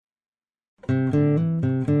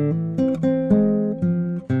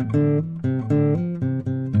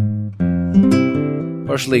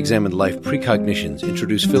Partially Examined Life Precognitions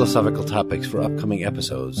introduce philosophical topics for upcoming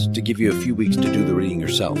episodes to give you a few weeks to do the reading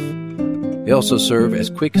yourself. They also serve as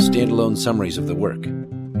quick, standalone summaries of the work.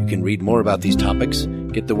 You can read more about these topics,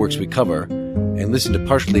 get the works we cover, and listen to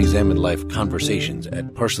Partially Examined Life conversations at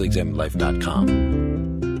partiallyexaminedlife.com.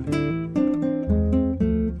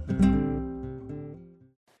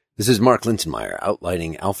 This is Mark Linsenmayer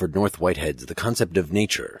outlining Alfred North Whitehead's The Concept of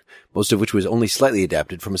Nature, most of which was only slightly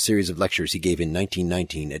adapted from a series of lectures he gave in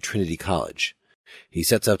 1919 at Trinity College. He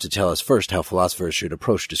sets out to tell us first how philosophers should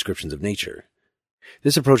approach descriptions of nature.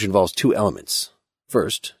 This approach involves two elements.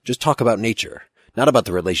 First, just talk about nature, not about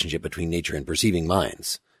the relationship between nature and perceiving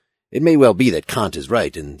minds. It may well be that Kant is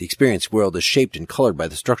right, and the experienced world is shaped and colored by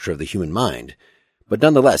the structure of the human mind. But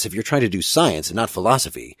nonetheless, if you're trying to do science and not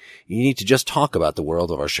philosophy, you need to just talk about the world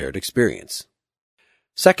of our shared experience.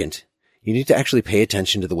 Second, you need to actually pay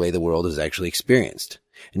attention to the way the world is actually experienced,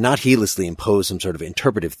 and not heedlessly impose some sort of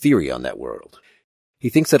interpretive theory on that world. He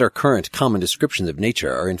thinks that our current common descriptions of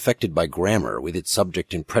nature are infected by grammar with its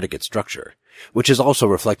subject and predicate structure, which is also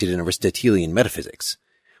reflected in Aristotelian metaphysics.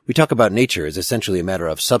 We talk about nature as essentially a matter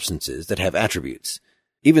of substances that have attributes.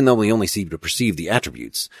 Even though we only seem to perceive the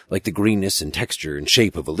attributes, like the greenness and texture and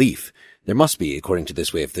shape of a leaf, there must be, according to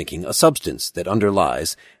this way of thinking, a substance that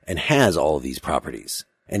underlies and has all of these properties.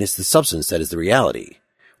 And it's the substance that is the reality,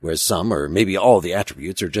 whereas some, or maybe all of the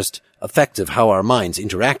attributes, are just effects of how our minds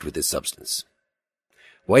interact with this substance.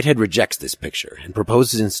 Whitehead rejects this picture and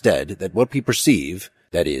proposes instead that what we perceive,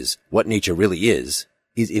 that is, what nature really is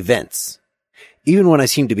events. Even when I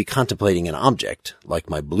seem to be contemplating an object, like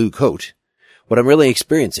my blue coat, what I'm really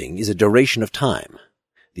experiencing is a duration of time.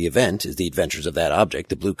 The event is the adventures of that object,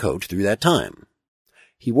 the blue coat, through that time.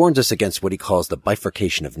 He warns us against what he calls the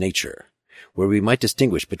bifurcation of nature, where we might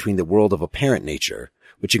distinguish between the world of apparent nature,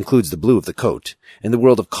 which includes the blue of the coat, and the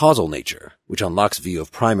world of causal nature, which on Locke's view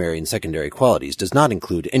of primary and secondary qualities does not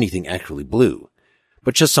include anything actually blue,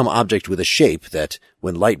 but just some object with a shape that,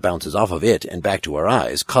 when light bounces off of it and back to our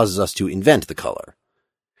eyes, causes us to invent the color.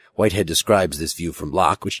 Whitehead describes this view from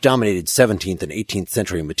Locke, which dominated 17th and 18th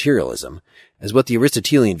century materialism, as what the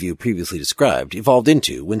Aristotelian view previously described evolved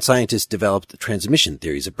into when scientists developed the transmission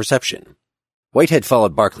theories of perception. Whitehead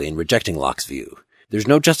followed Berkeley in rejecting Locke's view. There's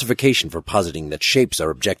no justification for positing that shapes are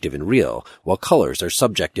objective and real, while colors are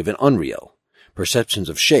subjective and unreal. Perceptions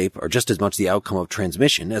of shape are just as much the outcome of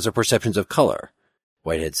transmission as are perceptions of color.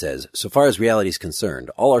 Whitehead says, so far as reality is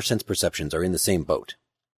concerned, all our sense perceptions are in the same boat.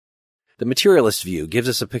 The materialist view gives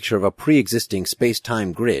us a picture of a pre-existing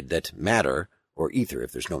space-time grid that matter, or ether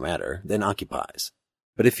if there's no matter, then occupies.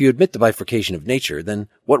 But if you admit the bifurcation of nature, then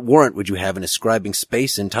what warrant would you have in ascribing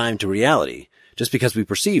space and time to reality, just because we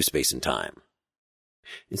perceive space and time?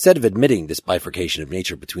 Instead of admitting this bifurcation of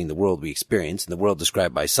nature between the world we experience and the world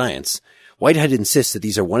described by science, Whitehead insists that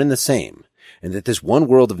these are one and the same, and that this one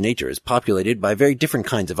world of nature is populated by very different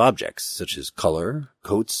kinds of objects, such as color,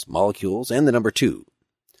 coats, molecules, and the number 2.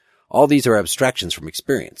 All these are abstractions from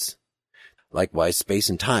experience. Likewise, space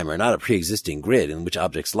and time are not a pre-existing grid in which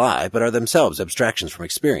objects lie, but are themselves abstractions from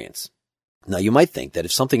experience. Now, you might think that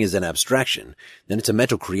if something is an abstraction, then it's a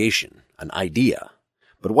mental creation, an idea.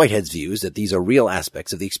 But Whitehead's view is that these are real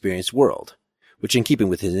aspects of the experienced world, which, in keeping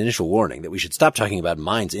with his initial warning that we should stop talking about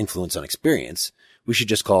mind's influence on experience, we should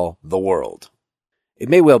just call the world. It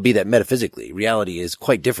may well be that metaphysically, reality is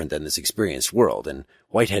quite different than this experienced world, and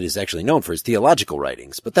Whitehead is actually known for his theological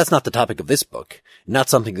writings, but that's not the topic of this book, not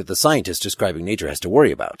something that the scientist describing nature has to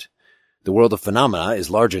worry about. The world of phenomena is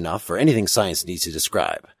large enough for anything science needs to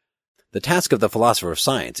describe. The task of the philosopher of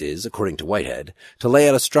science is, according to Whitehead, to lay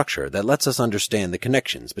out a structure that lets us understand the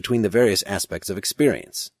connections between the various aspects of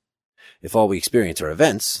experience. If all we experience are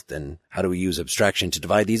events, then how do we use abstraction to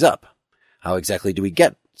divide these up? How exactly do we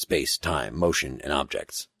get space, time, motion, and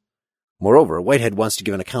objects? Moreover, Whitehead wants to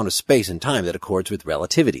give an account of space and time that accords with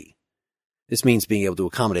relativity. This means being able to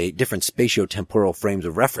accommodate different spatio-temporal frames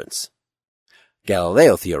of reference.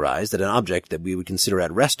 Galileo theorized that an object that we would consider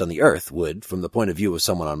at rest on the Earth would, from the point of view of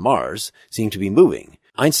someone on Mars, seem to be moving.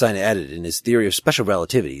 Einstein added in his theory of special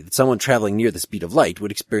relativity that someone traveling near the speed of light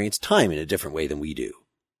would experience time in a different way than we do.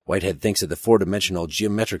 Whitehead thinks that the four-dimensional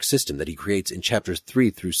geometric system that he creates in chapters 3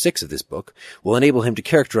 through 6 of this book will enable him to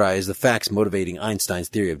characterize the facts motivating Einstein's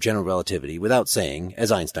theory of general relativity without saying,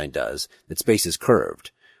 as Einstein does, that space is curved,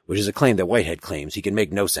 which is a claim that Whitehead claims he can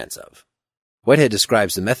make no sense of. Whitehead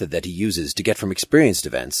describes the method that he uses to get from experienced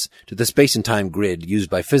events to the space and time grid used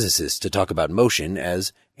by physicists to talk about motion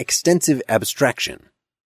as extensive abstraction.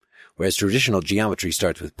 Whereas traditional geometry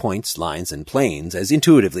starts with points, lines, and planes as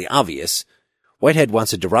intuitively obvious, Whitehead wants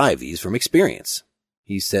to derive these from experience.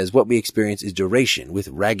 He says what we experience is duration with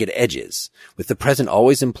ragged edges, with the present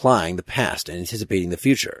always implying the past and anticipating the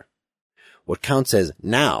future. What counts as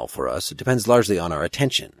now for us depends largely on our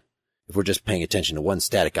attention. If we're just paying attention to one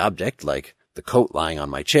static object, like the coat lying on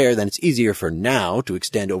my chair, then it's easier for now to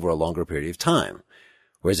extend over a longer period of time.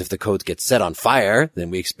 Whereas if the coat gets set on fire, then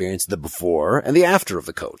we experience the before and the after of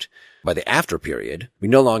the coat. By the after period, we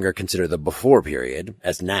no longer consider the before period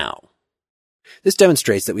as now. This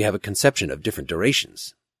demonstrates that we have a conception of different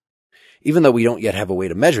durations. Even though we don't yet have a way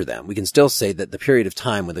to measure them, we can still say that the period of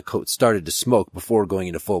time when the coat started to smoke before going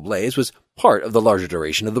into full blaze was part of the larger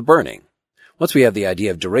duration of the burning. Once we have the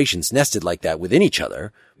idea of durations nested like that within each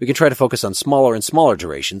other, we can try to focus on smaller and smaller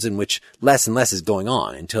durations in which less and less is going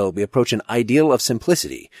on until we approach an ideal of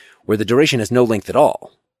simplicity where the duration has no length at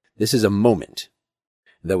all. This is a moment.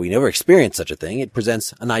 Though we never experience such a thing, it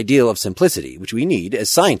presents an ideal of simplicity which we need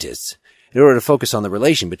as scientists in order to focus on the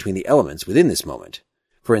relation between the elements within this moment.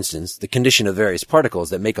 For instance, the condition of various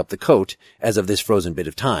particles that make up the coat as of this frozen bit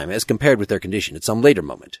of time as compared with their condition at some later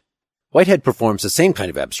moment. Whitehead performs the same kind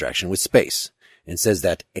of abstraction with space, and says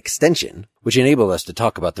that extension, which enables us to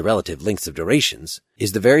talk about the relative lengths of durations,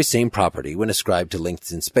 is the very same property when ascribed to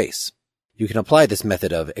lengths in space. You can apply this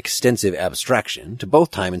method of extensive abstraction to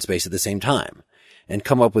both time and space at the same time, and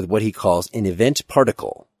come up with what he calls an event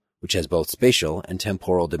particle, which has both spatial and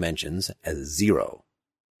temporal dimensions as 0.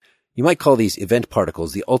 You might call these event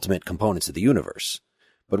particles the ultimate components of the universe,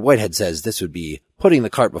 but Whitehead says this would be putting the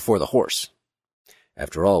cart before the horse.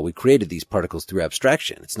 After all, we created these particles through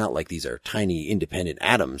abstraction. It's not like these are tiny independent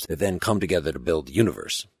atoms that then come together to build the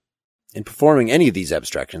universe. In performing any of these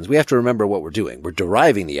abstractions, we have to remember what we're doing. We're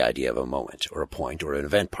deriving the idea of a moment, or a point, or an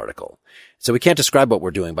event particle. So we can't describe what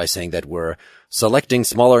we're doing by saying that we're selecting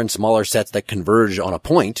smaller and smaller sets that converge on a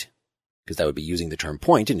point, because that would be using the term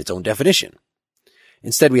point in its own definition.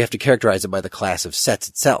 Instead, we have to characterize it by the class of sets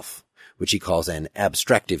itself, which he calls an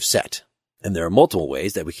abstractive set. And there are multiple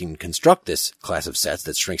ways that we can construct this class of sets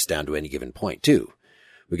that shrinks down to any given point, too.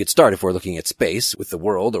 We could start, if we're looking at space, with the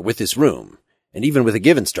world or with this room. And even with a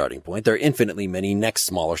given starting point, there are infinitely many next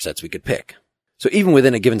smaller sets we could pick. So even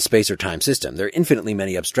within a given space or time system, there are infinitely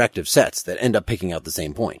many abstractive sets that end up picking out the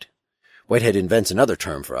same point. Whitehead invents another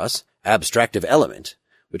term for us, abstractive element,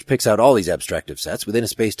 which picks out all these abstractive sets within a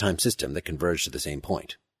space-time system that converge to the same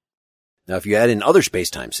point. Now, if you add in other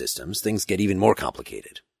space-time systems, things get even more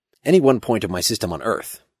complicated. Any one point of my system on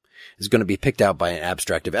Earth is going to be picked out by an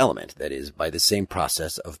abstractive element, that is, by the same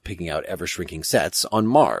process of picking out ever-shrinking sets on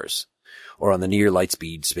Mars, or on the near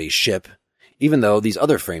light-speed spaceship, even though these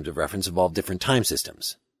other frames of reference involve different time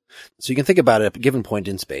systems. So you can think about a given point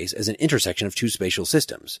in space as an intersection of two spatial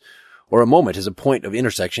systems, or a moment as a point of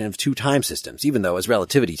intersection of two time systems, even though, as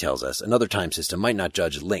relativity tells us, another time system might not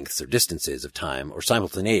judge lengths or distances of time or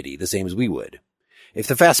simultaneity the same as we would. If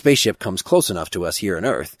the fast spaceship comes close enough to us here on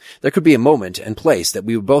Earth, there could be a moment and place that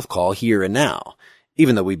we would both call here and now.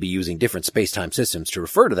 Even though we'd be using different space-time systems to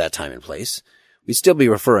refer to that time and place, we'd still be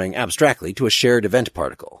referring abstractly to a shared event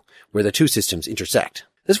particle, where the two systems intersect.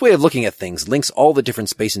 This way of looking at things links all the different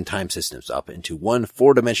space and time systems up into one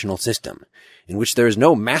four-dimensional system, in which there is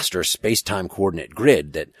no master space-time coordinate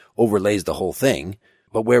grid that overlays the whole thing,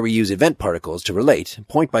 but where we use event particles to relate,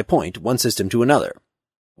 point by point, one system to another.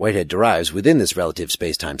 Whitehead derives within this relative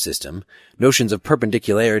space-time system notions of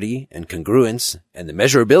perpendicularity and congruence and the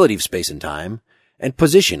measurability of space and time and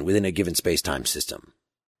position within a given space-time system.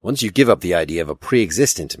 Once you give up the idea of a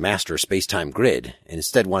pre-existent master space-time grid and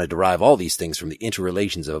instead want to derive all these things from the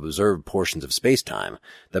interrelations of observed portions of space-time,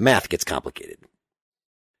 the math gets complicated.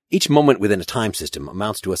 Each moment within a time system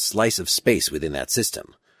amounts to a slice of space within that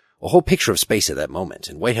system, a whole picture of space at that moment,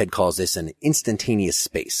 and Whitehead calls this an instantaneous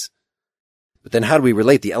space. But then how do we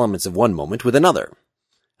relate the elements of one moment with another?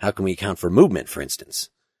 How can we account for movement, for instance?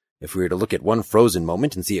 If we were to look at one frozen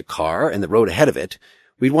moment and see a car and the road ahead of it,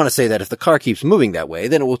 we'd want to say that if the car keeps moving that way,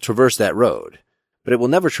 then it will traverse that road. But it will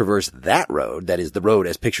never traverse that road, that is, the road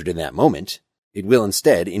as pictured in that moment. It will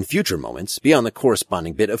instead, in future moments, be on the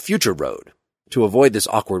corresponding bit of future road. To avoid this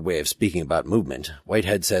awkward way of speaking about movement,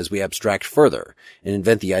 Whitehead says we abstract further and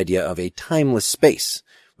invent the idea of a timeless space,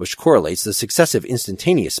 which correlates the successive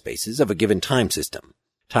instantaneous spaces of a given time system.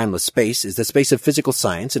 Timeless space is the space of physical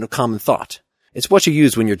science and of common thought. It's what you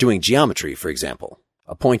use when you're doing geometry, for example.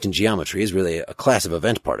 A point in geometry is really a class of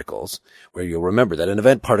event particles, where you'll remember that an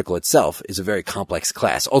event particle itself is a very complex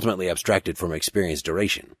class, ultimately abstracted from experienced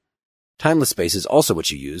duration. Timeless space is also what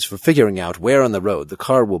you use for figuring out where on the road the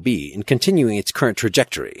car will be in continuing its current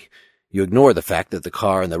trajectory. You ignore the fact that the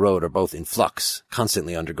car and the road are both in flux,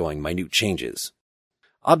 constantly undergoing minute changes.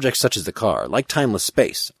 Objects such as the car, like timeless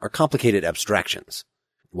space, are complicated abstractions.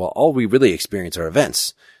 While all we really experience are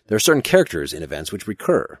events, there are certain characters in events which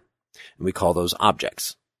recur, and we call those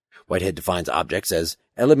objects. Whitehead defines objects as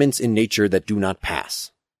elements in nature that do not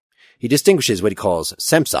pass. He distinguishes what he calls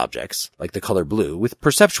sense objects, like the color blue, with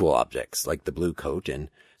perceptual objects, like the blue coat, and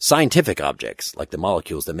scientific objects, like the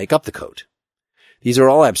molecules that make up the coat. These are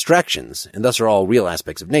all abstractions, and thus are all real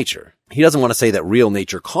aspects of nature. He doesn't want to say that real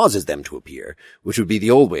nature causes them to appear, which would be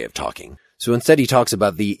the old way of talking. So instead he talks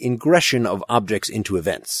about the ingression of objects into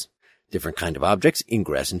events. Different kind of objects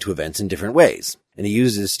ingress into events in different ways, and he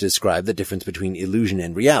uses this to describe the difference between illusion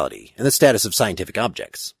and reality, and the status of scientific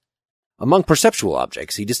objects. Among perceptual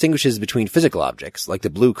objects, he distinguishes between physical objects, like the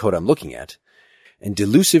blue coat I'm looking at, and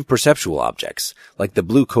delusive perceptual objects, like the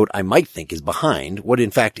blue coat I might think is behind what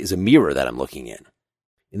in fact is a mirror that I'm looking in.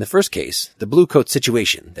 In the first case, the blue coat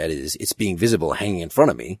situation, that is, it's being visible hanging in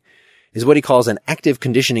front of me, is what he calls an active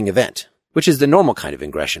conditioning event, which is the normal kind of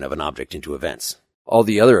ingression of an object into events. All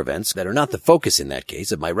the other events that are not the focus in that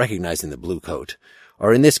case of my recognizing the blue coat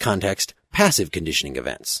are in this context passive conditioning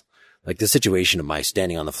events, like the situation of my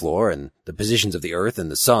standing on the floor and the positions of the earth and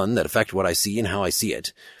the sun that affect what I see and how I see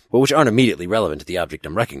it, but which aren't immediately relevant to the object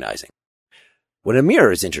I'm recognizing. When a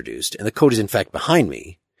mirror is introduced and the coat is in fact behind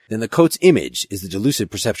me, then the coat's image is the delusive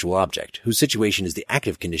perceptual object, whose situation is the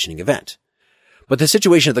active conditioning event. But the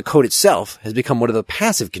situation of the coat itself has become one of the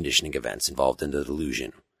passive conditioning events involved in the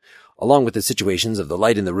delusion, along with the situations of the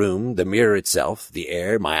light in the room, the mirror itself, the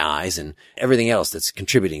air, my eyes, and everything else that's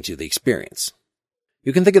contributing to the experience.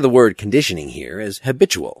 You can think of the word conditioning here as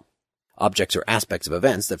habitual. Objects are aspects of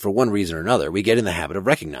events that for one reason or another we get in the habit of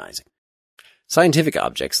recognizing. Scientific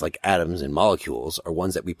objects like atoms and molecules are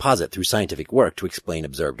ones that we posit through scientific work to explain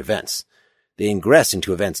observed events. They ingress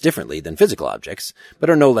into events differently than physical objects, but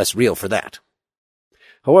are no less real for that.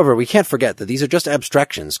 However, we can't forget that these are just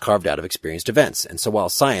abstractions carved out of experienced events, and so while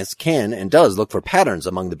science can and does look for patterns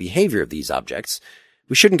among the behavior of these objects,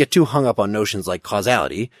 we shouldn't get too hung up on notions like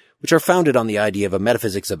causality, which are founded on the idea of a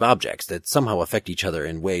metaphysics of objects that somehow affect each other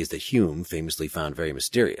in ways that Hume famously found very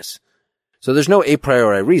mysterious. So there's no a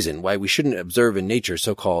priori reason why we shouldn't observe in nature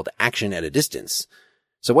so-called action at a distance.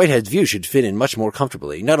 So Whitehead's view should fit in much more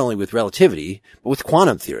comfortably not only with relativity, but with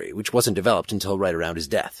quantum theory, which wasn't developed until right around his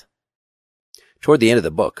death. Toward the end of the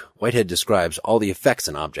book, Whitehead describes all the effects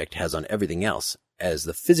an object has on everything else as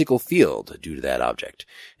the physical field due to that object,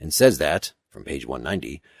 and says that, from page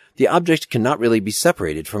 190, the object cannot really be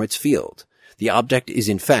separated from its field. The object is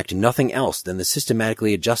in fact nothing else than the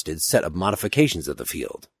systematically adjusted set of modifications of the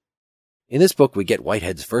field. In this book we get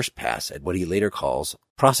Whitehead's first pass at what he later calls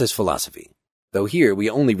process philosophy. Though here we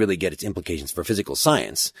only really get its implications for physical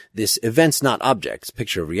science, this events not objects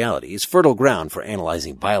picture of reality is fertile ground for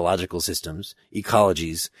analyzing biological systems,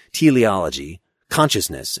 ecologies, teleology,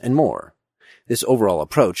 consciousness, and more. This overall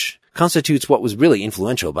approach constitutes what was really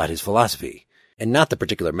influential about his philosophy, and not the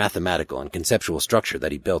particular mathematical and conceptual structure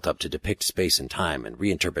that he built up to depict space and time and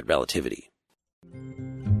reinterpret relativity.